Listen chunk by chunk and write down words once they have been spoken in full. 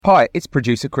Hi, it's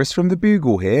producer Chris from The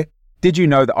Bugle here. Did you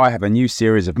know that I have a new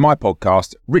series of my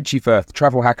podcast, Richie Firth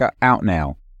Travel Hacker, out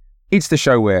now? It's the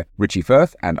show where Richie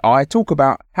Firth and I talk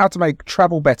about how to make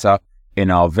travel better in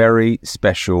our very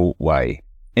special way.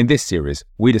 In this series,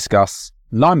 we discuss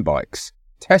Lime bikes,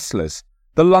 Teslas,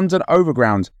 the London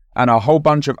Overground, and a whole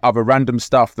bunch of other random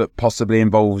stuff that possibly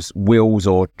involves wheels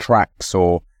or tracks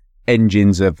or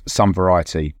engines of some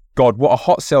variety. God, what a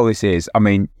hot sell this is. I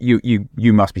mean,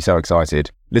 you must be so excited.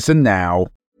 Listen now.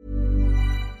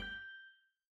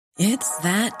 It's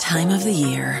that time of the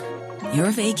year.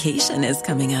 Your vacation is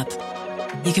coming up.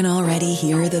 You can already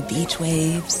hear the beach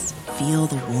waves, feel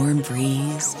the warm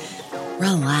breeze,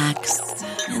 relax,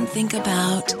 and think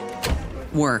about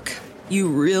work. You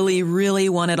really, really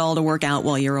want it all to work out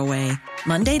while you're away.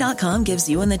 Monday.com gives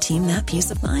you and the team that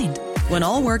peace of mind. When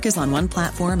all work is on one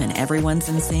platform and everyone's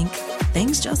in sync,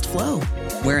 things just flow.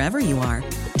 Wherever you are,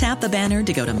 tap the banner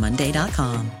to go to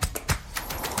Monday.com.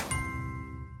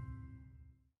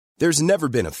 There's never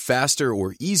been a faster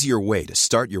or easier way to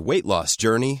start your weight loss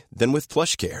journey than with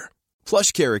PlushCare.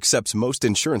 PlushCare accepts most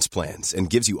insurance plans and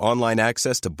gives you online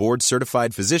access to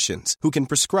board-certified physicians who can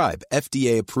prescribe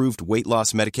FDA-approved weight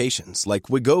loss medications like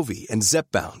Wegovy and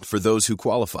Zepbound for those who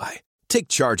qualify. Take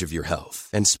charge of your health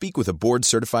and speak with a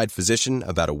board-certified physician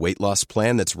about a weight loss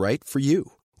plan that's right for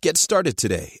you. Get started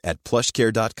today at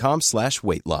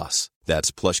plushcare.com/weight loss.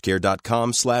 That's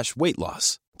plushcare.com/weight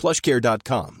loss.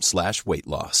 plushcare.com/weight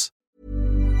loss.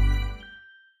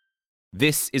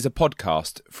 This is a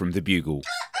podcast from The Bugle.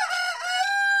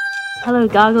 Hello,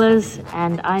 garglers,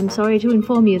 and I'm sorry to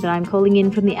inform you that I'm calling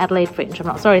in from the Adelaide Fringe. I'm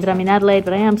not sorry that I'm in Adelaide,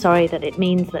 but I am sorry that it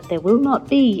means that there will not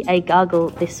be a gargle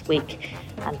this week.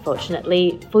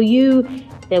 Unfortunately for you,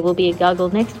 there will be a gargle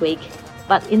next week.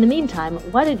 But in the meantime,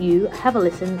 why don't you have a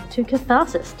listen to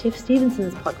Catharsis, Tiff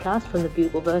Stevenson's podcast from the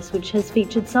Bugleverse, which has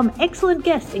featured some excellent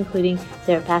guests, including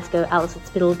Sarah Pascoe, Alice at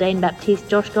Spittle, Dane Baptiste,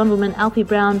 Josh Gondelman, Alfie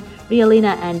Brown,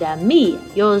 Rialina, and me,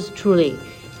 yours truly.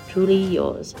 Truly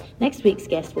yours. Next week's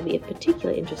guest will be of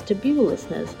particular interest to Bugle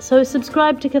listeners, so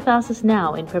subscribe to Catharsis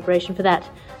now in preparation for that.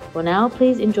 For now,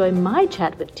 please enjoy my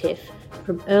chat with Tiff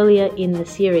from earlier in the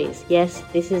series. Yes,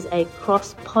 this is a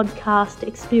cross-podcast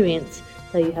experience,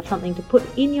 so you have something to put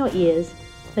in your ears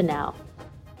for now.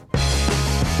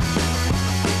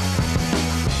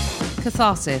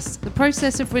 Catharsis, the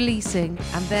process of releasing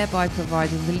and thereby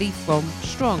providing relief from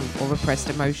strong or repressed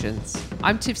emotions.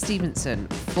 I'm Tiff Stevenson,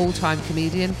 full-time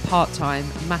comedian, part-time,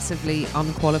 massively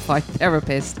unqualified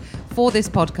therapist for this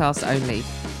podcast only.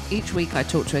 Each week I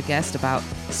talk to a guest about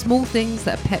small things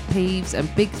that are pet peeves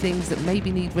and big things that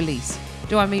maybe need release.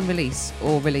 Do I mean release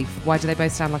or relief? Why do they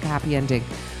both sound like a happy ending?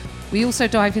 We also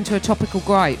dive into a topical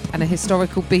gripe and a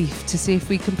historical beef to see if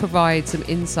we can provide some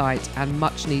insight and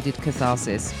much needed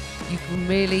catharsis. You can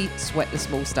really sweat the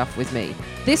small stuff with me.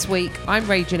 This week, I'm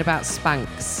raging about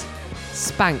Spanx.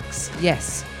 Spanx,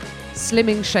 yes.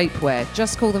 Slimming shapewear.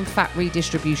 Just call them fat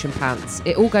redistribution pants.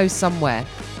 It all goes somewhere.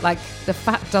 Like, the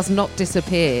fat does not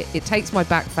disappear. It takes my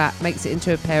back fat, makes it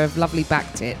into a pair of lovely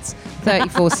back tits.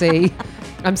 34C.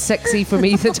 I'm sexy from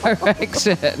either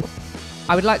direction.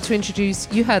 I would like to introduce,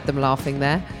 you heard them laughing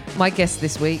there, my guest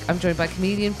this week. I'm joined by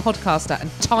comedian, podcaster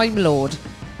and Time Lord,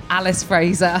 Alice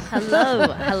Fraser.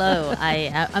 Hello.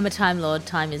 I'm a Time Lord.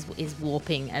 Time is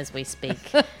warping as we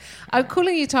speak. I'm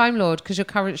calling you Time Lord because your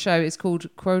current show is called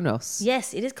Kronos.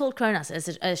 Yes, it is called Kronos. It's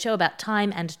a show about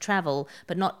time and travel,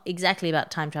 but not exactly about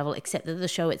time travel, except that the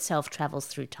show itself travels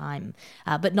through time.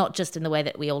 But not just in the way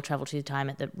that we all travel through time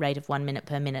at the rate of 1 minute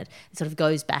per minute. It sort of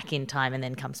goes back in time and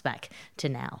then comes back to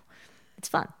now. It's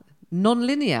fun.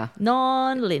 Non-linear.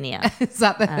 Is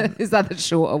that the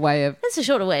shorter way of? That's a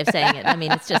shorter way of saying it. I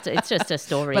mean, it's just a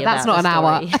story. But that's not an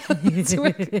hour.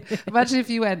 Story. Imagine if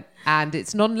you went, and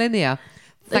it's non-linear.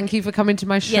 Thank you for coming to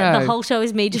my show. Yeah, the whole show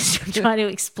is me just trying to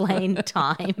explain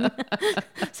time.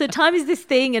 So time is this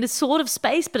thing and it's sort of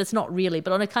space, but it's not really.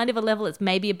 But on a kind of a level, it's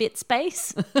maybe a bit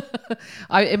space.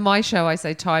 In my show, I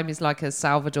say time is like a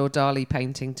Salvador Dali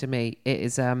painting to me. It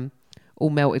is all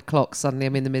melted clocks. Suddenly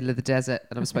I'm in the middle of the desert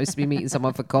and I'm supposed to be meeting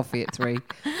someone for coffee at 3.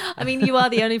 I mean, you are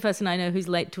the only person I know who's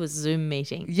late to a Zoom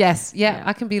meeting. Yes, yeah.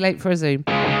 I can be late for a Zoom.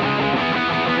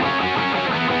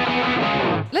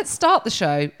 Let's start the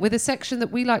show with a section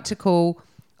that we like to call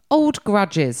Old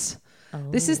Grudges.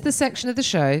 Oh. This is the section of the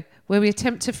show where we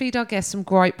attempt to feed our guests some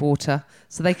gripe water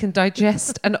so they can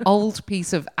digest an old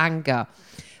piece of anger.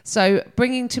 So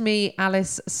bringing to me,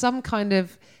 Alice, some kind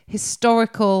of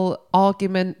historical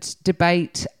argument,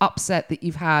 debate, upset that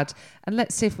you've had, and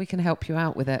let's see if we can help you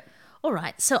out with it. All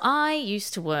right, so I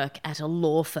used to work at a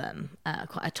law firm,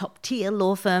 quite a top-tier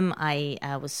law firm. I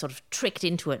was sort of tricked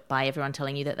into it by everyone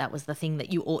telling you that that was the thing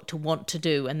that you ought to want to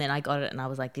do, and then I got it and I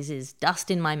was like, this is dust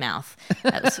in my mouth.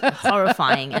 That was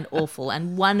horrifying and awful,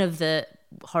 and one of the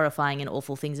horrifying and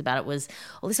awful things about it was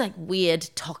all this like weird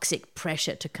toxic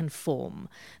pressure to conform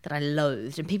that I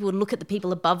loathed, and people would look at the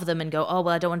people above them and go, oh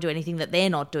well, I don't want to do anything that they're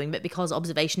not doing, but because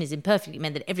observation is imperfect, it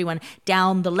meant that everyone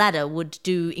down the ladder would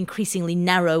do increasingly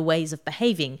narrow ways of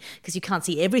behaving because you can't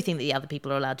see everything that the other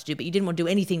people are allowed to do, but you didn't want to do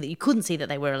anything that you couldn't see that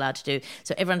they were allowed to do,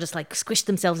 so everyone just like squished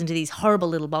themselves into these horrible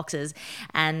little boxes.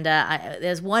 And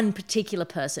there's one particular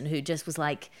person who just was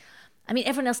like, I mean,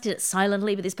 everyone else did it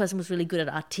silently, but this person was really good at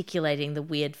articulating the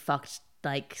weird, fucked,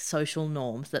 like, social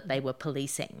norms that they were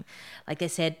policing. Like, they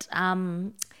said, have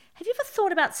you ever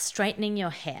thought about straightening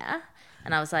your hair?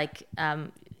 And I was like, I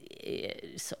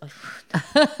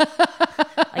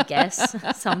guess.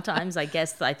 Sometimes I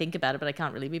guess I think about it, but I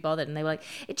can't really be bothered. And they were like,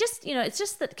 it's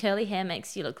just that curly hair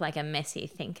makes you look like a messy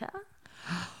thinker.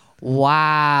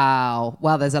 Wow.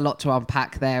 Well, there's a lot to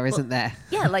unpack there, isn't there?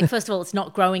 Yeah, like, first of all, it's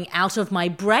not growing out of my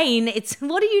brain. It's,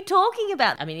 what are you talking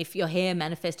about? I mean, if your hair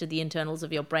manifested the internals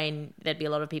of your brain, there'd be a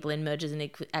lot of people in mergers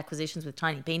and acquisitions with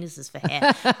tiny penises for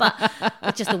hair. But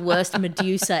it's just the worst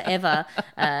Medusa ever.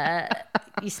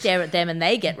 You stare at them and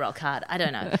they get rock hard. I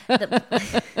don't know.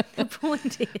 The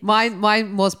point is...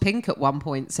 Mine was pink at one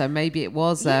point, so maybe it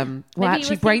was... well,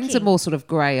 actually, brains are more sort of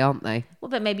grey, aren't they? Well,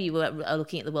 but maybe you were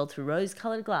looking at the world through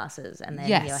rose-coloured glasses, and then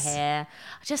your hair.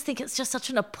 I just think it's just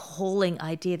such an appalling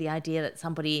idea, the idea that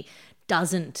somebody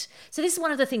doesn't. So this is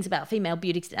one of the things about female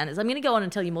beauty standards. I'm going to go on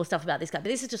and tell you more stuff about this guy, but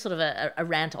this is just sort of a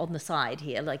rant on the side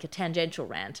here, like a tangential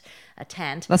rant, a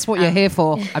tant. That's what you're here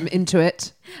for. I'm into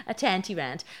it. A tanty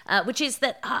rant, which is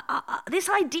that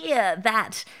this idea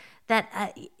that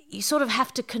you sort of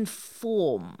have to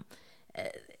conform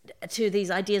to these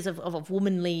ideas of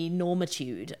womanly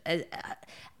normitude,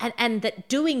 and that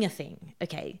doing a thing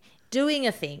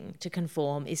to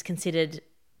conform is considered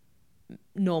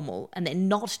normal, and then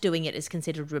not doing it is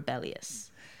considered rebellious.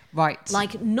 Right.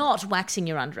 Like, not waxing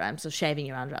your underarms or shaving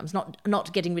your underarms,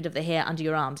 not getting rid of the hair under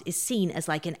your arms is seen as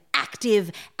like an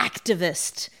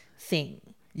activist thing.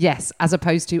 Yes, as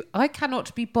opposed to, I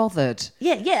cannot be bothered.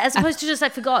 Yeah, as opposed to just, I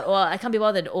forgot, or I can't be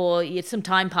bothered, or some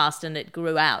time passed and it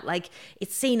grew out. Like,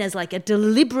 it's seen as like a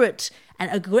deliberate and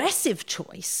aggressive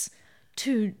choice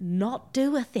to not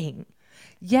do a thing.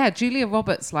 Yeah, Julia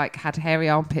Roberts like had hairy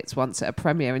armpits once at a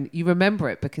premiere, and you remember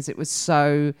it because it was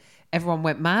so... Everyone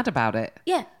went mad about it.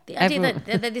 Yeah, the idea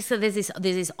that there's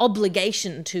this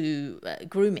obligation to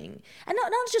grooming, and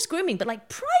not just grooming, but like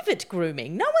private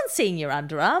grooming. No one's seeing your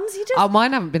underarms. You just... Oh,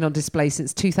 mine haven't been on display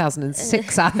since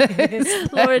 2006.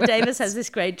 Alice. Laura Davis has this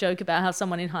great joke about how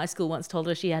someone in high school once told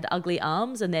her she had ugly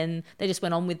arms, and then they just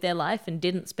went on with their life and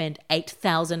didn't spend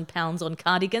 £8,000 on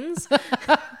cardigans.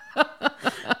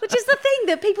 Which is the thing,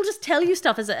 that people just tell you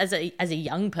stuff as a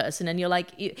young person, and you're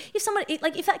like, if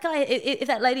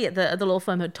that lady at the law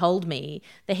firm had told me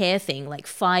the hair thing like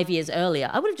 5 years earlier,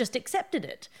 I would have just accepted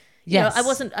it. Yes. You know,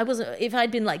 I wasn't. If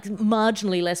I'd been like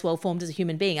marginally less well formed as a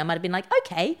human being, I might have been like,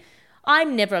 okay,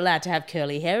 I'm never allowed to have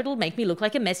curly hair. It'll make me look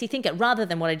like a messy thinker, rather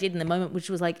than what I did in the moment, which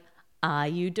was like, are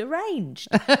you deranged?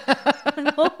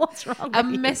 What's wrong with a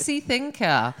messy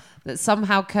thinker that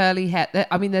somehow curly hair...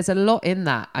 I mean, there's a lot in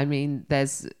that. I mean,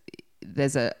 there's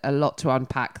a lot to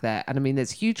unpack there. And I mean,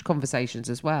 there's huge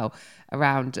conversations as well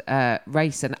around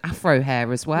race and afro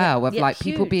hair as well,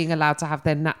 people being allowed to have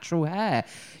their natural hair.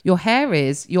 Your hair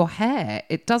is your hair.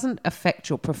 It doesn't affect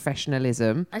your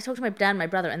professionalism. I talked to my dad and my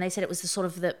brother, and they said it was the sort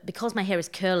of because my hair is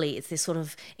curly, it's this sort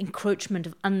of encroachment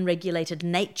of unregulated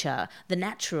nature, the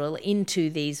natural, into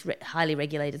these highly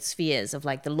regulated spheres of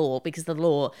like the law, because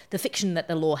the fiction that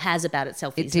the law has about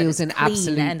itself is deals that in it's clean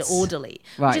absolute and orderly,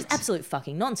 right. which is absolute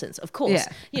fucking nonsense. Of course, yeah.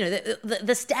 You know,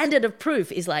 the standard of proof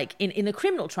is like in a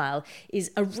criminal trial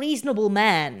is a reasonable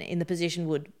man in the position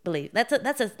would believe. That's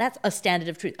a standard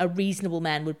of truth. A reasonable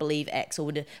man would believe X, or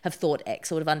would have thought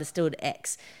X, or would have understood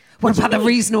X. What about the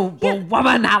reasonable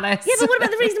woman, Alice? Yeah, but what about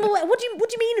the reasonable? What do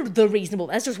you mean the reasonable?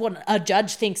 That's just what a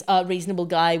judge thinks a reasonable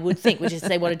guy would think, which is to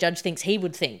say what a judge thinks he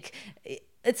would think.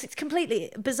 It's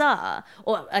completely bizarre.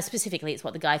 Or specifically, it's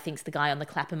what the guy thinks the guy on the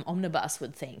Clapham omnibus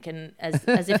would think, and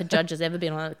as if a judge has ever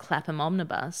been on a Clapham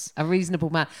omnibus. A reasonable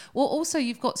man. Well, also,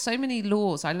 you've got so many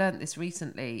laws. I learned this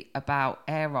recently about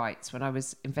air rights when I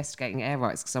was investigating air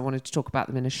rights, because I wanted to talk about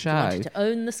them in a show. You wanted to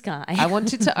own the sky. I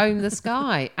wanted to own the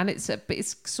sky, and it's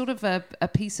sort of a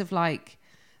piece of like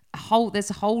there's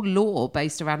a whole law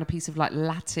based around a piece of like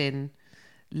Latin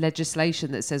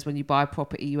legislation that says when you buy a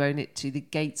property, you own it to the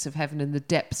gates of heaven and the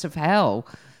depths of hell.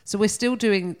 So we're still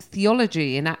doing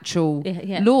theology in actual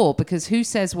law, because who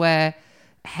says where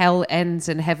hell ends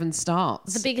and heaven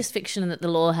starts? The biggest fiction that the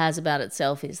law has about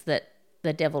itself is that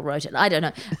the devil wrote it. I don't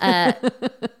know.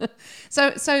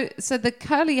 So the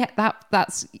curly,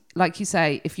 that's like you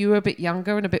say, if you were a bit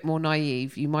younger and a bit more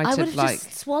naive, you might have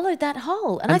just swallowed that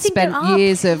whole. And I think spent there are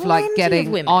years of like getting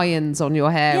women. irons on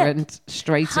your hair and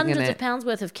straightening hundreds it. of pounds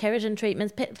worth of keratin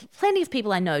treatments. Plenty of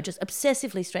people I know just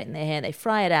obsessively straighten their hair. They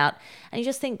fry it out, and you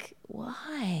just think,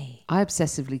 why? I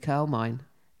obsessively curl mine.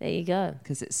 There you go.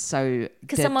 Because it's so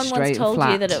Because someone once told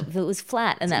you that it was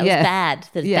flat and that was bad.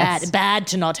 That it's bad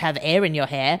to not have air in your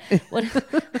hair. What?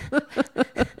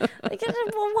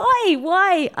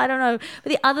 Why? I don't know.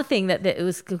 But the other thing that it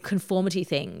was a conformity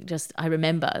thing. Just I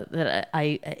remember that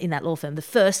I in that law firm, the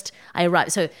first I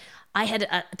arrived. So I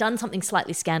had done something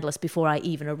slightly scandalous before I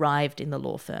even arrived in the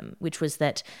law firm, which was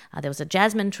that there was a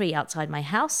jasmine tree outside my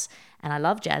house, and I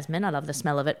love jasmine. I love the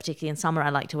smell of it, particularly in summer. I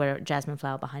like to wear a jasmine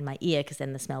flower behind my ear because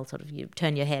then the smell sort of, you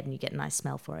turn your head and you get a nice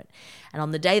smell for it. And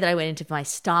on the day that I went into my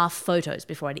staff photos,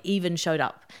 before I'd even showed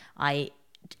up, I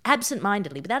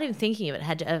absent-mindedly, without even thinking of it,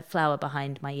 had a flower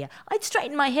behind my ear. I'd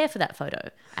straightened my hair for that photo,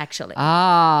 actually.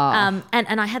 And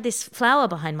I had this flower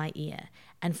behind my ear.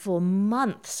 And for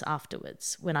months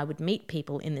afterwards, when I would meet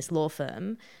people in this law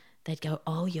firm, they'd go,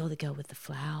 "Oh, you're the girl with the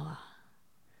flower."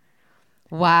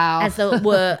 Wow. As though it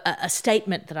were a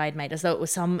statement that I'd made, as though it was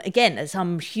some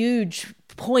huge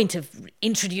point of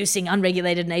introducing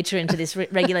unregulated nature into this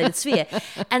regulated sphere.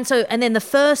 And then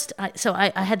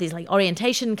I had these like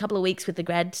orientation couple of weeks with the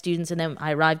grad students, and then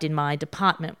I arrived in my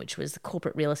department, which was the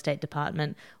corporate real estate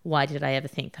department. Why did I ever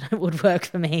think that it would work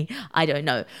for me? I don't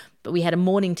know. But we had a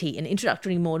morning tea, an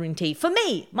introductory morning tea for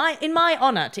me, in my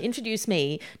honour, to introduce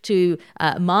me to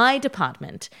my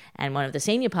department. And one of the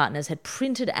senior partners had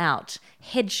printed out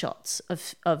headshots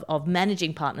of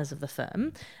managing partners of the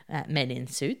firm, men in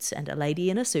suits and a lady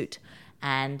in a suit,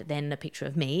 and then a picture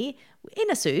of me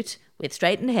in a suit with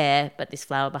straightened hair, but this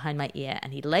flower behind my ear.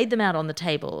 And he laid them out on the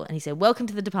table, and he said, "Welcome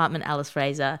to the department, Alice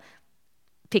Fraser.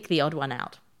 Pick the odd one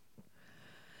out."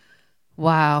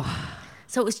 Wow.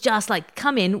 So it was just like,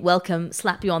 come in, welcome,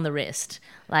 slap you on the wrist.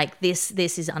 Like this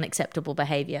is unacceptable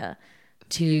behaviour.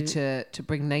 To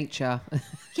bring nature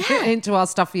into our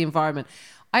stuffy environment.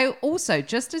 I also,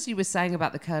 just as you were saying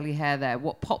about the curly hair there,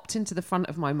 what popped into the front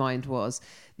of my mind was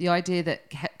the idea that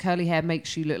curly hair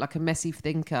makes you look like a messy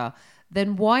thinker.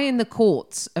 Then why in the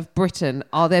courts of Britain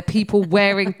are there people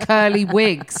wearing curly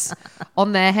wigs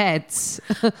on their heads?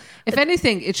 If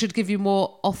anything, it should give you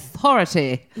more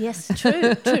authority. Yes,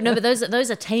 true. No, but those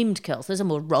are tamed curls. Those are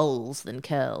more rolls than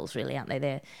curls, really, aren't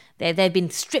they? They've been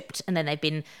stripped and then they've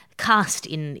been cast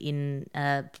in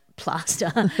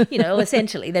plaster.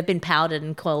 Essentially they've been powdered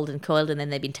and coiled, and then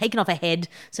they've been taken off a head,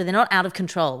 so they're not out of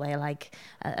control. They're like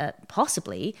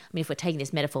possibly. I mean, if we're taking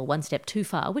this metaphor one step too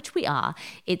far, which we are,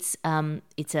 it's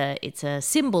a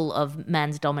symbol of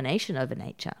man's domination over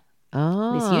nature.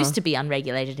 This used to be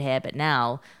unregulated hair, but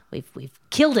now we've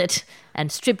killed it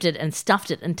and stripped it and stuffed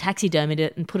it and taxidermied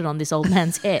it and put it on this old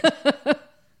man's head.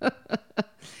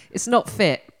 It's not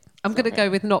fit. I'm going to go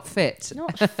with not fit.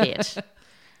 Not fit.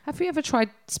 Have you ever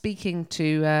tried speaking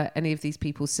to any of these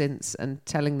people since and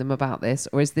telling them about this?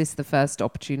 Or is this the first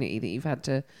opportunity that you've had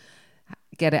to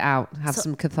get it out, have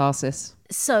some catharsis?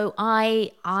 So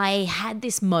I had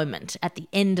this moment at the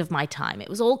end of my time. It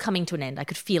was all coming to an end. I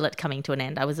could feel it coming to an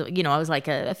end. I was like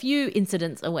a few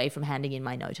incidents away from handing in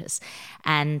my notice.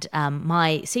 And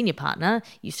my senior partner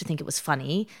used to think it was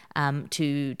funny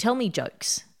to tell me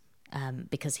jokes.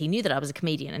 Because he knew that I was a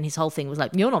comedian, and his whole thing was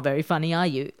like, "You're not very funny, are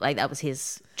you?" Like that was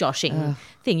his joshing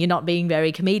thing. "You're not being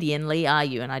very comedianly, are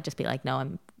you?" And I'd just be like, "No,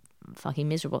 I'm fucking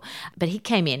miserable." But he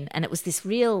came in, and it was this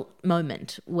real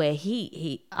moment where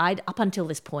I'd up until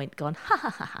this point gone ha ha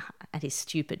ha ha at his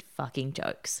stupid fucking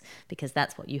jokes, because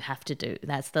that's what you have to do.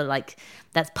 That's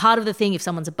that's part of the thing. If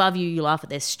someone's above you, you laugh at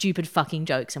their stupid fucking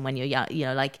jokes, and when you're young,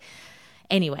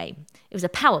 Anyway, it was a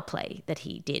power play that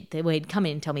he did, where he'd come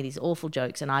in and tell me these awful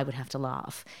jokes and I would have to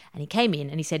laugh. And he came in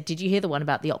and he said, "Did you hear the one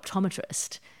about the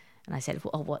optometrist?" And I said,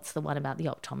 "Oh, what's the one about the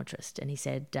optometrist?" And he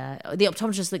said, "The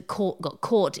optometrist that got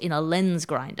caught in a lens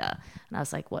grinder." And I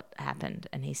was like, "What happened?"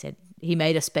 And he said, "He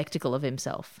made a spectacle of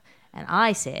himself." And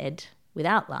I said,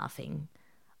 without laughing,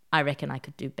 "I reckon I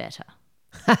could do better."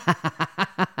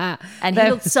 And he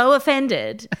looked so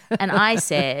offended. And I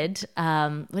said,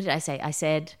 what did I say? I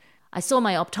said, "I saw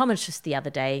my optometrist the other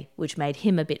day, which made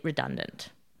him a bit redundant."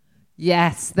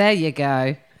 Yes, there you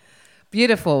go.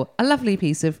 Beautiful. A lovely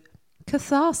piece of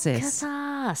catharsis.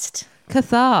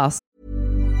 Catharsis.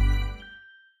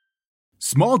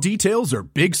 Small details are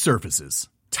big surfaces.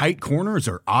 Tight corners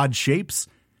are odd shapes.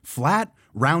 Flat,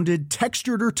 rounded,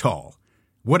 textured, or tall.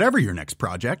 Whatever your next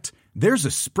project, there's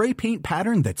a spray paint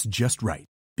pattern that's just right.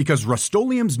 Because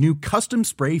Rust-Oleum's new Custom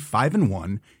Spray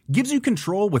 5-in-1 gives you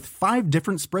control with 5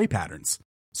 different spray patterns.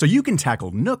 So you can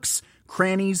tackle nooks,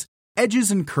 crannies,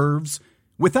 edges, and curves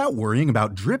without worrying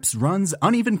about drips, runs,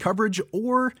 uneven coverage,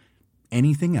 or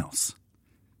anything else.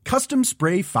 Custom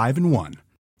Spray 5-in-1.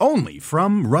 Only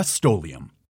from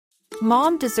Rust-Oleum.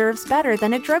 Mom deserves better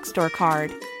than a drugstore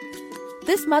card.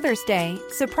 This Mother's Day,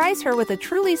 surprise her with a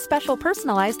truly special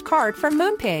personalized card from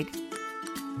Moonpig.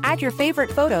 Add your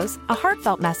favorite photos, a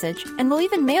heartfelt message, and we'll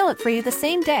even mail it for you the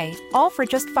same day, all for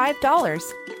just $5.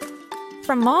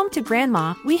 From mom to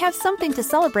grandma, we have something to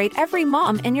celebrate every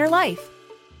mom in your life.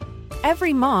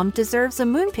 Every mom deserves a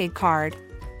Moonpig card.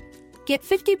 Get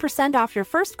 50% off your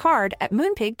first card at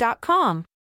moonpig.com.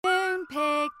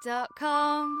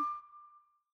 Moonpig.com.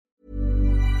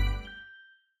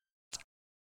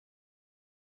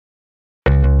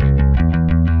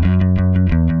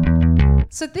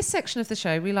 So this section of the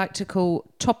show we like to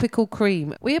call Topical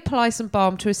Cream. We apply some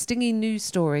balm to a stingy news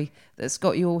story that's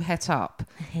got you all het up.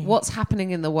 What's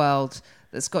happening in the world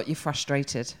that's got you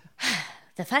frustrated?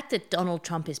 The fact that Donald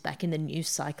Trump is back in the news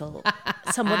cycle.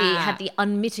 Somebody had the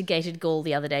unmitigated gall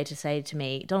the other day to say to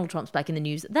me, Donald Trump's back in the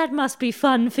news. That must be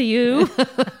fun for you.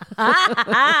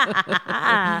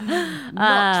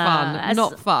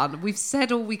 Not fun. We've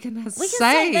said all we can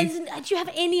say. Do you have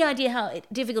any idea how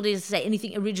difficult it is to say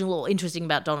anything original or interesting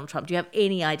about Donald Trump? Do you have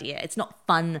any idea? It's not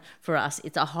fun for us.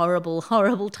 It's a horrible,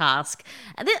 horrible task.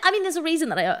 There's a reason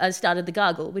that I started the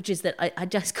gargle, which is that I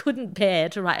just couldn't bear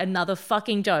to write another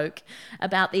fucking joke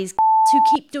about these who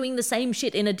keep doing the same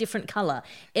shit in a different colour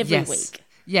every week.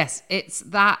 Yes, it's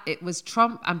that. It was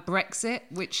Trump and Brexit,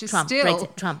 which is still...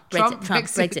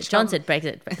 Brexit. John said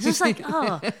Brexit. It's just like,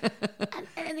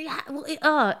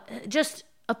 just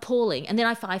appalling. And then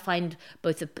I find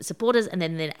both the supporters and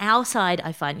then our side,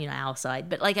 I find our side.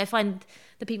 But I find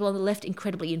the people on the left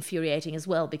incredibly infuriating as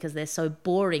well because they're so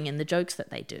boring in the jokes that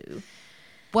they do.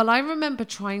 Well, I remember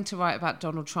trying to write about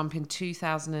Donald Trump in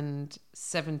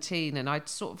 2017 and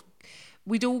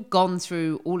we'd all gone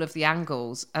through all of the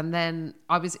angles and then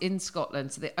I was in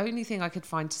Scotland. So the only thing I could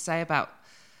find to say about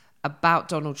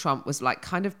Donald Trump was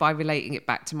kind of by relating it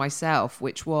back to myself,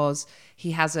 which was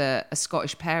he has a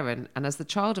Scottish parent. And as the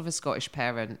child of a Scottish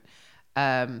parent,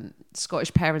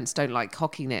 Scottish parents don't like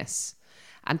cockiness.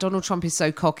 And Donald Trump is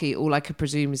so cocky, all I could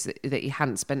presume is that he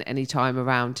hadn't spent any time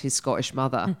around his Scottish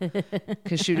mother.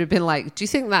 Because she would have been like, do you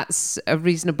think that's a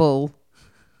reasonable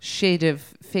shade of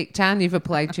fake tan you've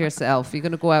applied to yourself? You're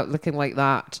going to go out looking like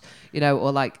that,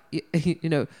 or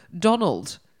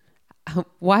Donald,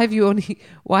 why have you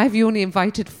only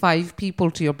invited 5 people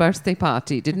to your birthday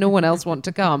party? Did no one else want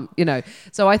to come?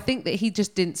 So I think that he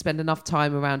just didn't spend enough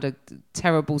time around a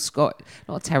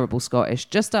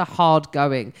just a hard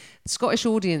going Scottish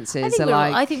audiences.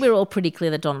 I think we're all pretty clear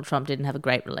that Donald Trump didn't have a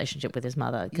great relationship with his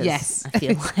mother. Yes, I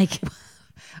feel like.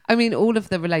 I mean, all of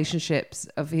the relationships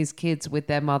of his kids with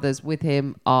their mothers with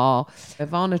him are...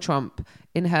 Ivana Trump,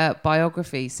 in her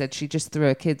biography, said she just threw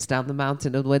her kids down the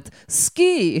mountain and went,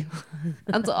 ski!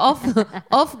 And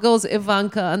off goes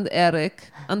Ivanka and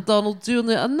Eric and Donald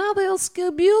Jr. and now they'll ski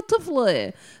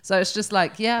beautifully. So it's just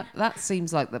that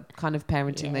seems like the kind of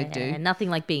parenting they do. Nothing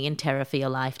like being in terror for your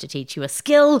life to teach you a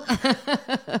skill.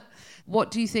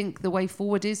 What do you think the way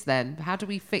forward is then? How do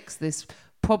we fix this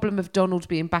problem of Donald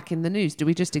being back in the news? Do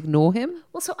we just ignore him?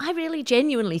 Well, so I really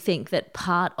genuinely think that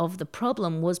part of the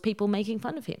problem was people making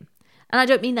fun of him. And I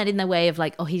don't mean that in the way of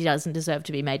he doesn't deserve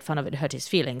to be made fun of, it hurt his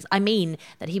feelings. I mean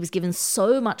that he was given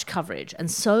so much coverage and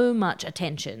so much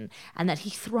attention and that he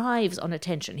thrives on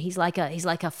attention. He's like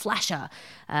a flasher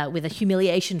with a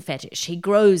humiliation fetish. He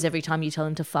grows every time you tell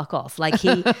him to fuck off.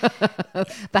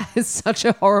 That is such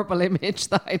a horrible image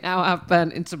that I now have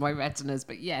burnt into my retinas,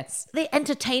 but yes. The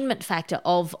entertainment factor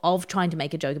of trying to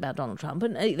make a joke about Donald Trump,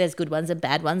 and there's good ones and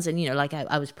bad ones, and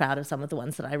I was proud of some of the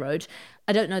ones that I wrote.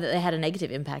 I don't know that they had a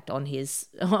negative impact on his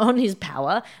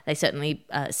power. They certainly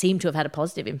seem to have had a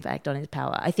positive impact on his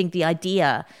power. I think the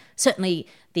idea, certainly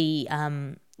the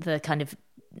kind of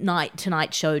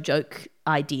Tonight Show joke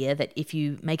idea that if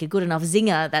you make a good enough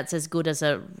zinger, that's as good as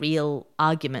a real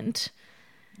argument.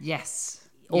 Yes.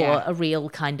 Or a real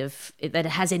kind of, that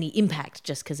it has any impact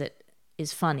just because it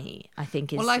is funny, I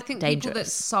think is dangerous. Well, I think people that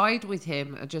side with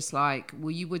him are just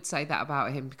you would say that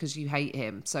about him because you hate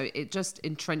him. So it just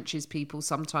entrenches people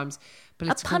sometimes.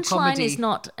 Political a punchline comedy is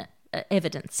not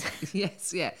evidence.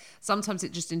 Yes, yeah. Sometimes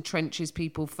it just entrenches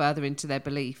people further into their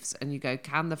beliefs and you go,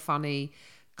 can the funny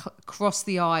cross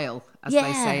the aisle, as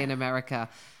they say in America.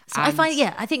 So I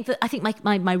think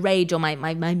my rage or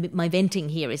my venting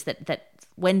here is that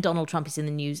when Donald Trump is in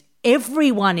the news,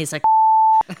 everyone is a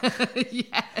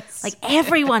yes. Like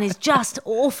everyone is just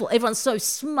awful. Everyone's so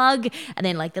smug, and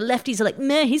then like the lefties are like,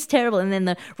 "Meh, he's terrible," and then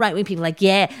the right wing people are like,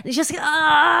 "Yeah," and it's just like,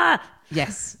 ah.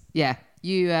 Yes, yeah.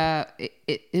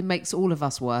 It makes all of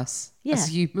us worse as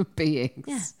human beings.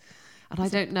 Yeah. And I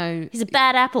don't know. He's a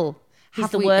bad apple. He's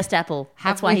the worst apple.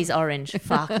 That's why he's orange.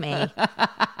 Fuck me.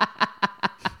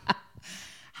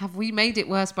 Have we made it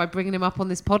worse by bringing him up on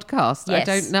this podcast? Yes,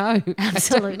 I don't know.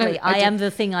 Absolutely. I am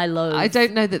the thing I loathe. I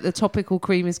don't know that the topical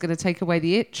cream is going to take away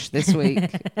the itch this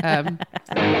week.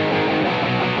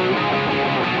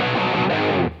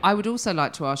 I would also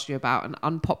like to ask you about an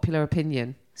unpopular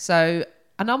opinion. So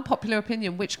an unpopular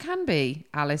opinion, which can be,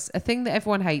 Alice, a thing that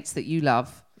everyone hates that you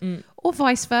love, or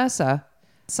vice versa.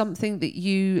 Something that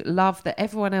you love that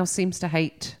everyone else seems to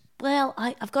hate. Well,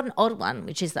 I've got an odd one,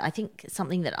 which is that I think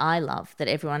something that I love that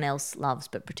everyone else loves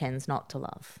but pretends not to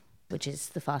love, which is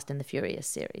the Fast and the Furious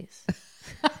series.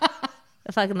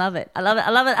 I fucking love it. I love it.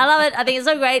 I think it's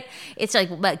so great. It's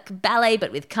like ballet,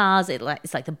 but with cars.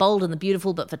 It's like The Bold and the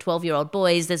Beautiful, but for 12-year-old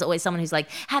boys. There's always someone who's like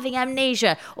having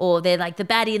amnesia, or they're like the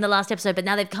baddie in the last episode, but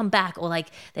now they've come back, or like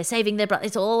they're saving their brother.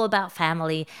 It's all about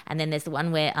family. And then there's the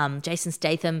one where Jason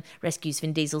Statham rescues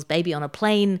Vin Diesel's baby on a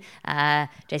plane.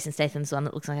 Jason Statham's one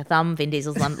that looks like a thumb. Vin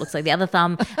Diesel's one that looks like the other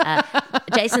thumb.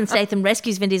 Jason Statham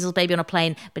rescues Vin Diesel's baby on a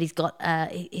plane, but he's got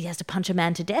he has to punch a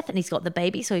man to death, and he's got the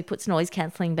baby, so he puts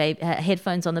noise-cancelling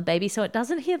headphones on the baby so it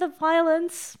doesn't hear the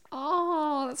violence.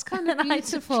 Oh, that's kind of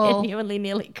beautiful. I genuinely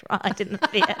nearly cried in the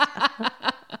theatre.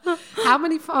 How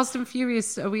many Fast and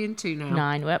Furious are we into now?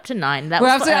 9. We're up to 9.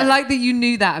 I like that you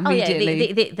knew that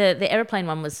immediately. Oh yeah, the aeroplane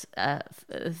one was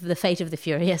the Fate of the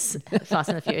Furious, Fast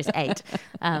and the Furious 8.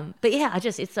 But yeah,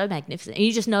 it's so magnificent. And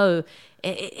you just know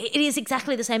it is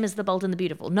exactly the same as The Bold and the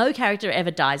Beautiful. No character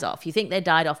ever dies off. You think they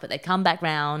died off, but they come back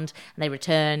round and they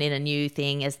return in a new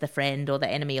thing as the friend or the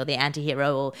enemy or the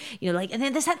anti-hero, or and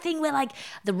then there's that thing where like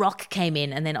The Rock came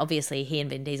in, and then obviously he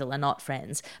and Vin Diesel are not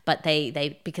friends, but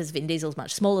they because Vin Diesel's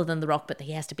much smaller than The Rock, but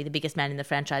he has to be the biggest man in the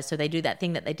franchise, so they do that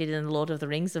thing that they did in The Lord of the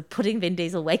Rings of putting Vin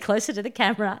Diesel way closer to the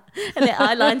camera, and their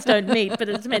eye lines don't meet, but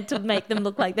it's meant to make them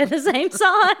look like they're the same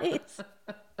size.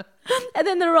 And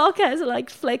then The Rock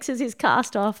flexes his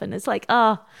cast off, and it's like,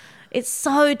 it's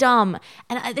so dumb.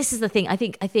 And this is the thing. I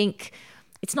think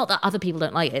it's not that other people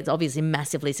don't like it. It's obviously a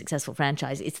massively successful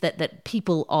franchise. It's that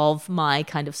people of my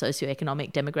kind of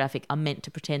socioeconomic demographic are meant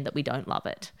to pretend that we don't love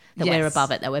it, that we're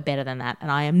above it, that we're better than that.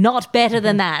 And I am not better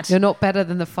than that. You're not better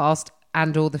than the Fast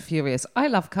and all the Furious. I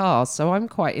love cars, so I'm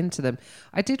quite into them.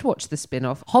 I did watch the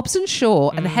spin-off. Hobbs and Shaw,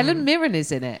 and Helen Mirren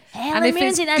is in it. Helen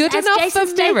Mirren's in it as Jason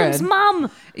Statham's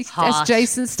mum. As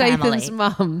Jason Statham's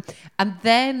mum. And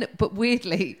then, but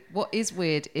weirdly, what is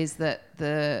weird is that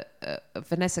the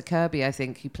Vanessa Kirby, I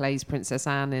think, who plays Princess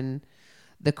Anne in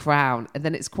The Crown, and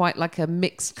then it's quite like a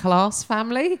mixed class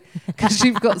family, because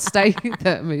you've got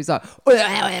Statham who's like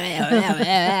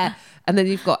and then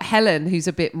you've got Helen who's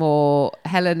a bit more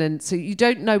Helen, and so you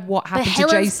don't know what happened to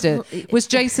Jason. Was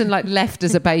Jason like left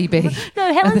as a baby?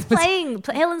 No, Helen's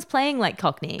playing like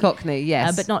Cockney,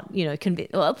 yes, but not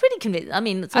pretty convinced. I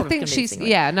mean, I think she's I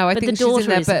think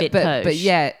she's in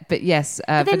there, but yes,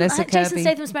 but then, Vanessa Kirby. Jason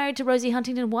Statham's married to Rosie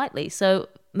Huntington-Whiteley, so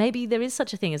maybe there is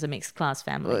such a thing as a mixed class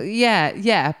family.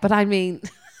 Yeah, but I mean,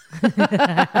 it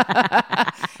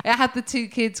had the two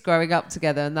kids growing up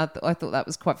together, and I thought that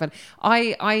was quite fun.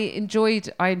 I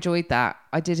enjoyed that.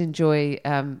 I did enjoy.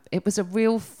 It was a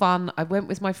real fun. I went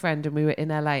with my friend, and we were in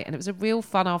LA, and it was a real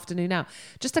fun afternoon out.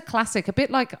 Just a classic, a bit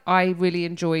like I really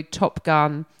enjoyed Top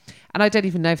Gun. And I don't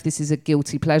even know if this is a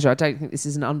guilty pleasure. I don't think this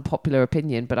is an unpopular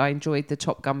opinion, but I enjoyed the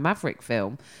Top Gun Maverick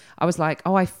film. I was like,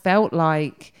 I felt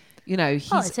like,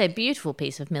 it's a beautiful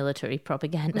piece of military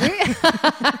propaganda.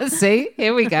 See,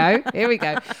 here we go.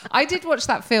 I did watch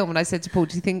that film, and I said to Paul,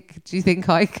 "Do you think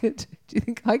I could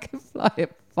fly a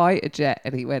fighter jet?"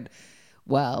 And he went,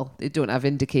 "Well, they don't have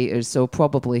indicators, so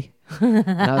probably." And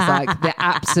I was like, the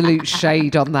absolute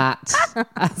shade on that.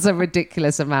 That's a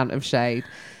ridiculous amount of shade.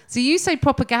 So you say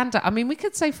propaganda. I mean, we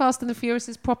could say Fast and the Furious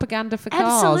is propaganda for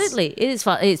cars. Absolutely. It is.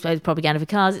 It's propaganda for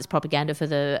cars. It's propaganda for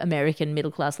the American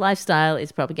middle-class lifestyle.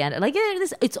 It's propaganda.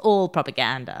 It's all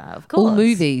propaganda, of course. All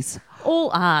movies.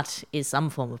 All art is some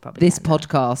form of propaganda. This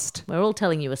podcast. We're all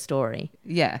telling you a story.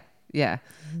 Yeah.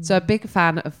 So a big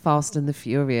fan of Fast and the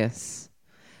Furious.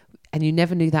 And you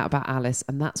never knew that about Alice.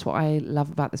 And that's what I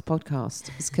love about this podcast.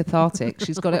 It's cathartic.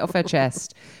 She's got it off her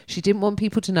chest. She didn't want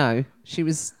people to know. She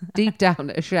was deep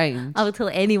down ashamed. I will tell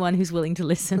anyone who's willing to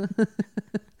listen.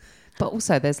 But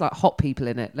also, there's like hot people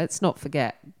in it. Let's not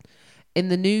forget. In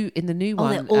the new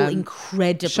one, they're all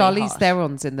incredibly Charlize hot.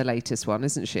 Theron's in the latest one,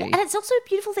 isn't she? And it's also a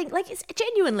beautiful thing. Like, it's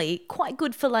genuinely quite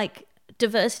good for like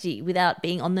diversity without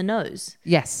being on the nose.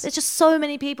 Yes. There's just so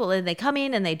many people, and they come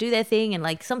in and they do their thing, and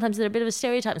like sometimes they're a bit of a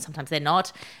stereotype and sometimes they're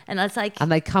not. And it's like, And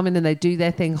they come in and they do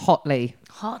their thing hotly.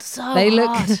 hot, so They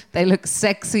hot. look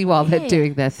sexy while they're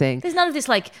doing their thing. There's none of this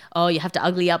like, oh, you have to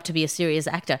ugly up to be a serious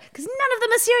actor, because none of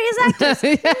them are serious actors.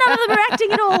 None of them are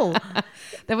acting at all.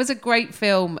 There was a great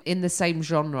film in the same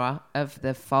genre of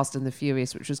the Fast and the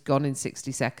Furious, which was Gone in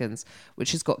 60 Seconds,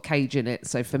 which has got Cage in it.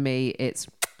 So for me, it's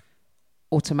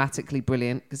automatically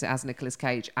brilliant because it has Nicolas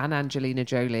Cage and Angelina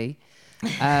Jolie.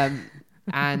 And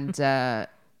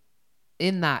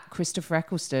in that, Christopher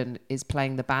Eccleston is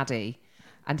playing the baddie,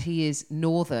 and he is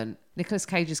Northern. Nicolas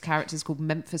Cage's character is called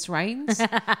Memphis Rains.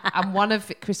 And one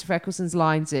of Christopher Eccleston's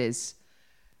lines is,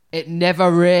 "It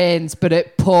never rains, but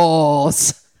it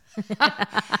pours."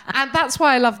 And that's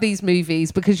why I love these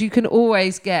movies, because you can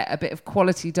always get a bit of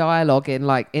quality dialogue in,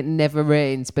 like, "It never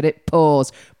rains, but it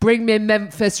pours. Bring me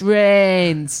Memphis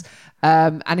rains."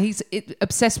 And he's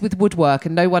obsessed with woodwork,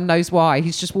 and no one knows why.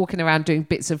 He's just walking around doing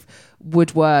bits of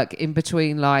woodwork in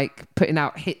between, like putting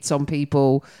out hits on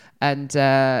people and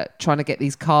trying to get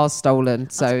these cars stolen.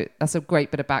 So that's a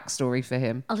great bit of backstory for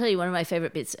him. I'll tell you, one of my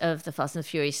favourite bits of the Fast and the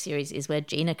Furious series is where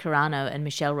Gina Carano and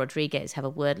Michelle Rodriguez have a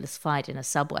wordless fight in a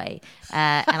subway.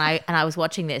 And I was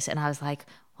watching this and I was like,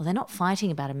 well, they're not fighting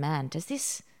about a man. Does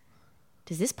this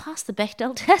pass the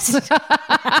Bechdel test?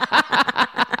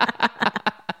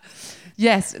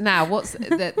 Yes. Now, what's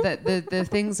the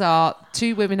things are,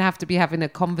 two women have to be having a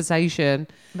conversation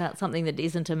About something that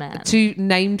isn't a man. Two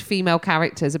named female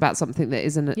characters about something that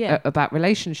isn't about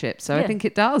relationships. So I think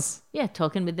it does. Yeah,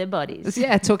 talking with their bodies.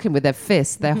 Yeah, talking with their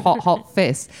fists, their hot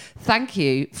fists. Thank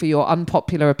you for your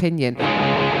unpopular opinion.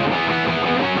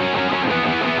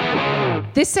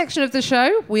 This section of the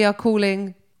show we are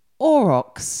calling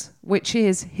Aurochs, which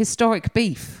is historic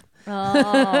beef. Oh,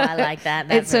 I like that.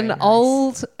 That's it's an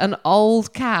old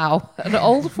cow, an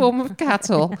old form of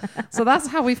cattle. So that's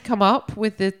how we've come up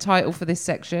with the title for this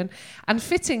section. And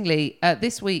fittingly,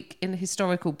 this week in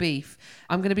Historical Beef,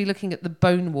 I'm going to be looking at the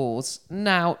Bone Wars.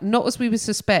 Now, not as we would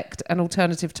suspect an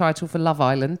alternative title for Love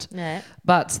Island,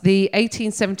 but the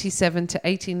 1877 to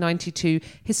 1892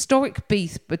 historic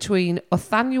beef between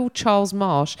Othaniel Charles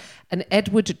Marsh and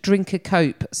Edward Drinker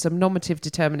Cope, some nominative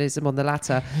determinism on the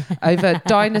latter, over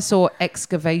dinosaur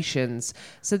excavations.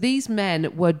 So these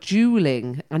men were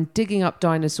dueling and digging up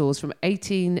dinosaurs from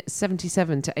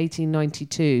 1877 to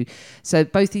 1892. So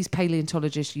both these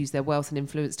paleontologists used their wealth and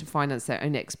influence to finance their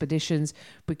own expeditions,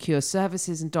 procure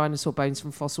services and dinosaur bones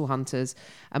from fossil hunters.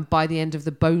 And by the end of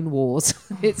the Bone Wars,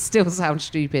 it still sounds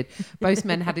stupid, both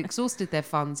men had exhausted their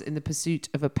funds in the pursuit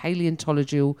of a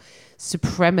paleontological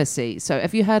supremacy. So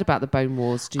have you heard about the Bone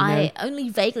Wars? Do you know? I only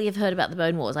vaguely have heard about the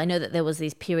Bone Wars. I know that there was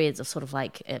these periods of sort of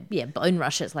like, bone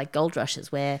rushes, like gold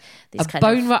rushes, where this a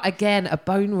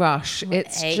bone rush.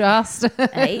 It's it's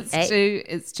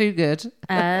too good.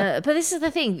 But this is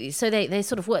the thing. So they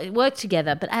sort of work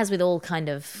together, but as with all kind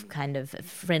of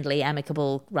friendly,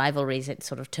 amicable rivalries, it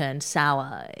sort of turned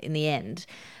sour in the end.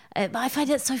 But I find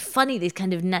it so funny, these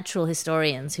kind of natural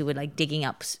historians who were like digging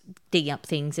up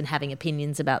things and having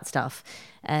opinions about stuff,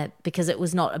 because it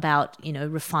was not about,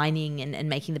 refining and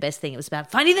making the best thing. It was about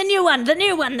finding the new one,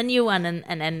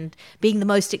 and being the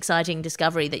most exciting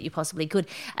discovery that you possibly could,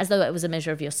 as though it was a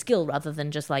measure of your skill rather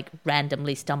than just like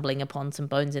randomly stumbling upon some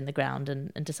bones in the ground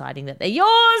and deciding that they're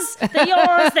yours, they're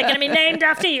going to be named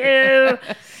after you.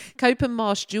 Cope and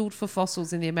Marsh duelled for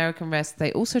fossils in the American West.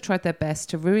 They also tried their best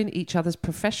to ruin each other's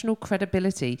professional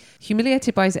credibility.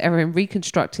 Humiliated by his error in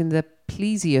reconstructing the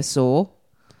plesiosaur,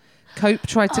 Cope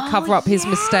tried to cover up his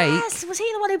mistake. Was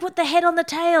he the one who put the head on the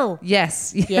tail?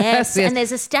 Yes. And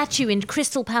there's a statue in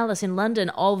Crystal Palace in London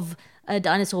of a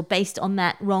dinosaur based on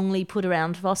that wrongly put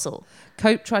around fossil.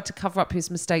 Cope tried to cover up his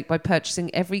mistake by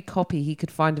purchasing every copy he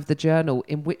could find of the journal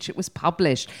in which it was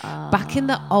published. Back in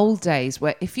the old days,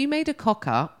 where if you made a cock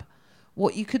up,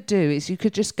 what you could do is you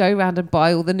could just go around and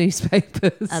buy all the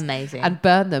newspapers. Amazing. And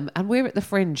burn them. And we're at the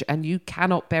Fringe and you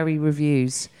cannot bury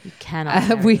reviews. You cannot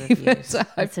bury reviews.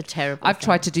 That's a terrible I've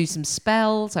tried to do some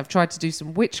spells. I've tried to do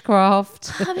some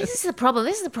witchcraft. This is the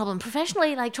problem.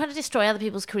 Professionally, like trying to destroy other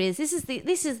people's careers. This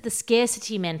is the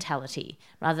scarcity mentality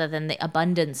rather than the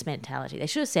abundance mentality. They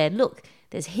should have said, look,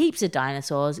 there's heaps of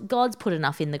dinosaurs. God's put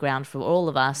enough in the ground for all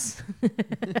of us.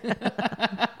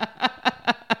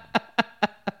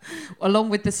 Along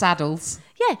with the saddles.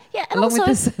 Yeah. And along also,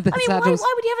 with the saddles.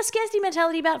 why would you have a scarcity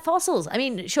mentality about fossils? I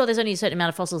mean, sure, there's only a certain amount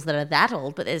of fossils that are that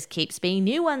old, but there keeps being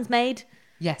new ones made.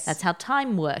 Yes. That's how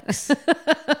time works.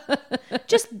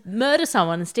 Just murder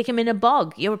someone and stick him in a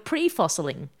bog. You're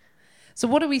pre-fossiling. So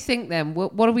what do we think then?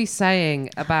 What are we saying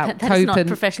about That Cope is not and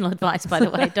professional advice, by the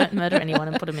way. Don't murder anyone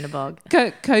and put them in a bog.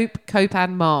 Cope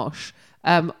and Marsh?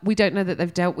 We don't know that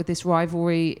they've dealt with this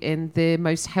rivalry in the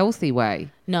most healthy way.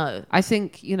 No. I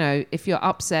think, if you're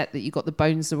upset that you got the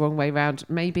bones the wrong way around,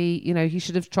 maybe, he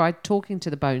should have tried talking to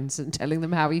the bones and telling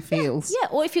them how he feels. Yeah,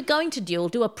 or if you're going to duel,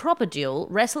 do a proper duel,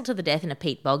 wrestle to the death in a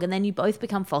peat bog, and then you both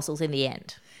become fossils in the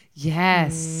end.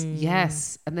 Yes.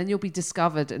 And then you'll be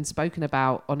discovered and spoken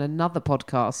about on another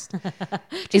podcast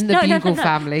in the Bugle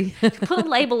family. Put a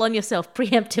label on yourself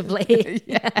preemptively.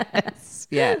 Yes.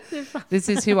 Yeah. This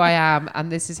is who I am, and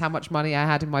this is how much money I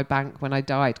had in my bank when I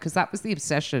died. Because that was the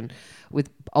obsession with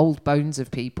old bones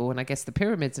of people, and I guess the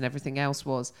pyramids and everything else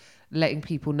was letting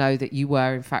people know that you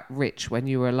were in fact rich when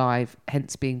you were alive,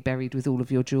 hence being buried with all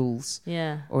of your jewels.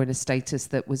 Yeah. Or in a status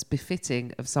that was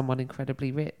befitting of someone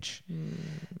incredibly rich.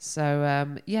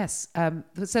 So yes,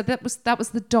 so that was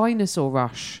the dinosaur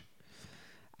rush,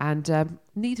 and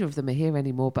neither of them are here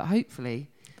anymore, but hopefully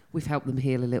we've helped them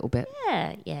heal a little bit.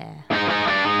 Yeah.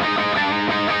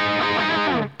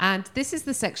 And this is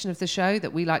the section of the show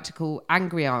that we like to call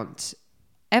Angry Aunt.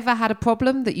 Ever had a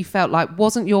problem that you felt like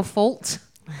wasn't your fault?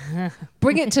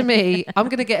 Bring it to me. I'm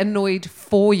going to get annoyed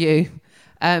for you.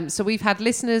 So we've had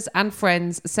listeners and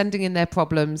friends sending in their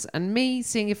problems and me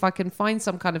seeing if I can find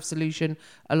some kind of solution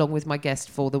along with my guest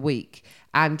for the week.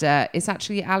 And it's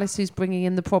actually Alice who's bringing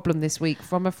in the problem this week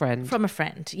from a friend. From a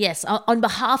friend, yes. On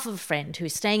behalf of a friend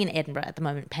who's staying in Edinburgh at the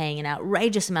moment, paying an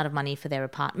outrageous amount of money for their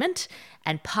apartment.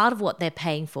 And part of what they're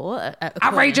paying for...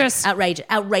 outrageous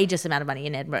amount of money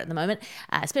in Edinburgh at the moment,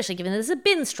 especially given that there's a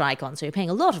bin strike on. So you're paying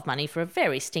a lot of money for a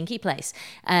very stinky place.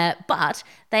 But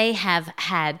they have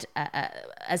had,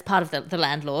 as part of the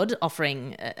landlord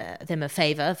offering them a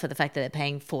favour for the fact that they're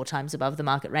paying 4 times above the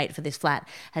market rate for this flat,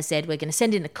 has said, we're going to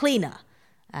send in a cleaner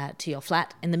to your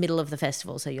flat in the middle of the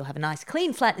festival. So you'll have a nice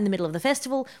clean flat in the middle of the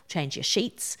festival, change your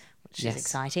sheets, which is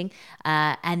exciting.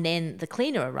 And then the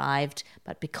cleaner arrived,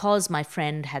 but because my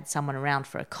friend had someone around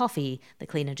for a coffee, the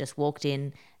cleaner just walked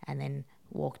in and then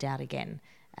walked out again.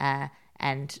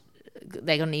 And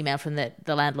they got an email from the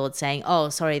landlord saying, oh,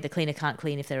 sorry, the cleaner can't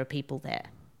clean if there are people there.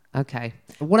 Okay.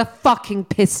 What a fucking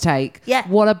piss take. Yeah.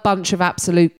 What a bunch of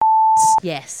absolute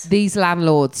Yes. These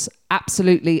landlords,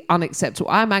 absolutely unacceptable.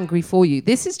 I'm angry for you.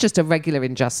 This is just a regular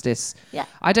injustice. Yeah.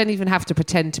 I don't even have to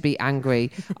pretend to be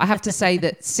angry. I have to say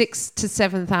that £6,000 to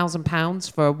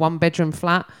 £7,000 for a 1-bedroom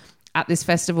flat at this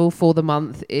festival for the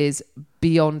month is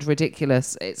beyond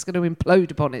ridiculous. It's going to implode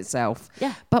upon itself.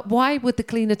 Yeah. But why would the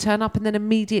cleaner turn up and then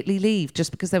immediately leave just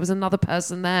because there was another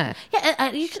person there? Yeah,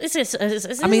 I mean,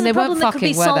 they weren't that could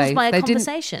be fucking, were solved they? by a They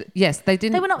conversation. Yes, they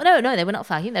didn't. They were not. No, they were not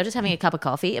fucking. They were just having a cup of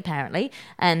coffee, apparently.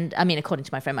 And I mean, according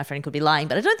to my friend could be lying,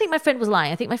 but I don't think my friend was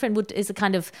lying. I think my friend is a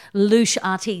kind of louche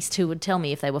artiste who would tell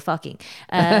me if they were fucking.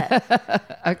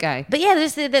 Okay. But yeah,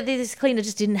 this cleaner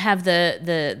just didn't have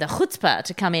the chutzpah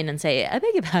to come in and say, I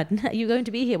beg your pardon, are you going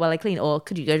to be here while I clean? Or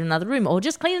could you go to another room? Or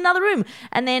just clean another room?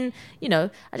 And then, I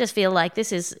just feel like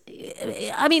this is...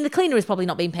 I mean, the cleaner is probably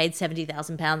not being paid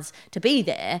 £70,000 to be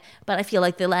there, but I feel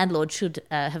like the landlord should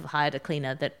have hired a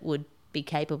cleaner that would be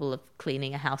capable of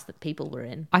cleaning a house that people were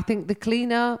in. I think the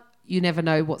cleaner, you never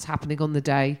know what's happening on the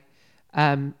day.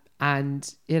 And,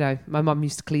 my mum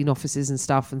used to clean offices and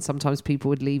stuff, and sometimes people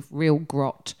would leave real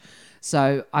grot.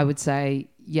 So I would say,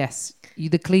 yes,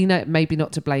 the cleaner, maybe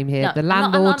not to blame here. No, the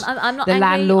landlord, I'm not the angry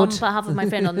landlord. on behalf of my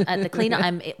friend at the cleaner.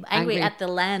 I'm angry at the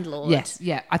landlord. Yes,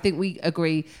 yeah, I think we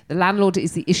agree. The landlord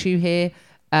is the issue here.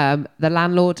 The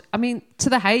landlord, I mean,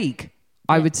 to The Hague,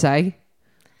 I would say.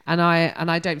 And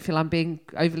I don't feel I'm being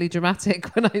overly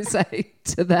dramatic when I say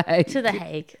to The Hague. To The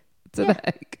Hague. The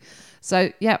Hague.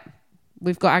 So, yeah.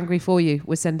 We've got angry for you.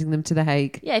 We're sending them to The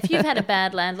Hague. Yeah, if you've had a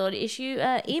bad landlord issue,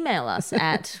 email us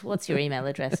at... What's your email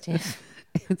address, Tiff?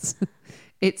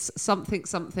 It's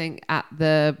something at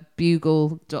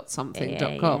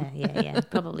thebugle.something.com. Yeah.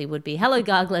 Probably would be. Hello,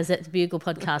 garglers at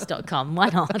thebuglepodcast.com. Why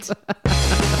not?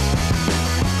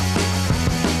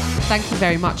 Thank you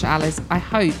very much, Alice. I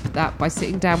hope that by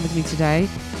sitting down with me today,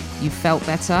 you felt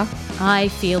better. I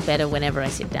feel better whenever I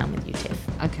sit down with you, Tiff.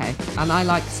 Okay. And I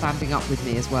like standing up with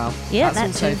me as well. Yeah,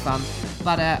 that's also too. fun.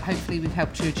 But hopefully we've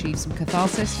helped you achieve some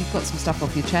catharsis. You've got some stuff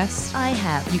off your chest. I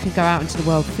have. You can go out into the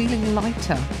world feeling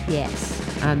lighter. Yes.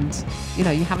 And, you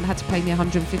haven't had to pay me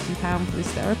 £150 for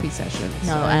this therapy session.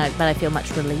 No, but I feel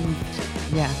much relieved.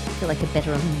 Yeah. I feel like a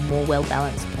better and more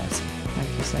well-balanced person.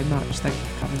 Thank you so much. Thank you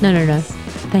for coming. No.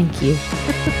 Thank you.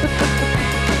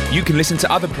 You can listen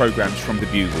to other programmes from The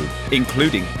Bugle,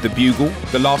 including The Bugle,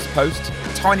 The Last Post,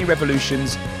 tiny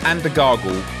revolutions and a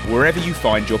gargle wherever you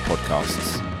find your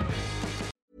podcasts.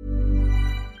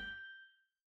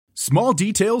 Small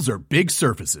details are big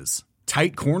surfaces.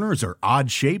 Tight corners are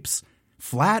odd shapes.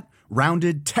 Flat,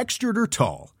 rounded, textured, or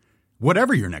tall.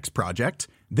 Whatever your next project,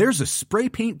 there's a spray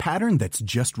paint pattern that's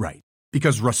just right.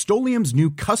 Because Rust-Oleum's new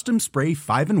Custom Spray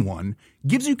 5-in-1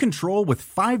 gives you control with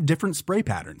 5 different spray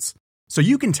patterns. So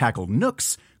you can tackle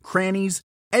nooks, crannies,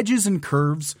 edges, and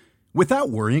curves without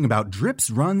worrying about drips,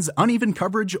 runs, uneven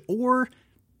coverage, or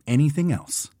anything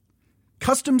else.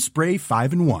 Custom Spray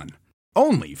 5-in-1.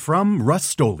 Only from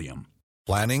Rust-Oleum.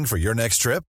 Planning for your next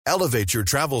trip? Elevate your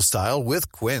travel style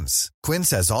with Quince.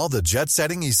 Quince has all the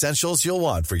jet-setting essentials you'll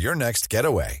want for your next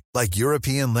getaway, like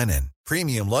European linen,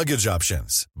 premium luggage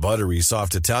options, buttery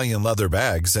soft Italian leather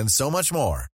bags, and so much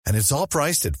more. And it's all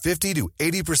priced at 50 to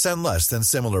 80% less than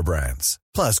similar brands.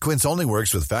 Plus, Quince only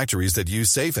works with factories that use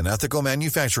safe and ethical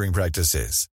manufacturing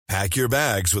practices. Pack your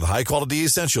bags with high-quality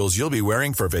essentials you'll be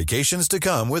wearing for vacations to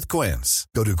come with Quince.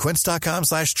 Go to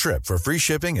quince.com/trip for free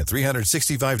shipping and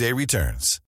 365-day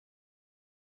returns.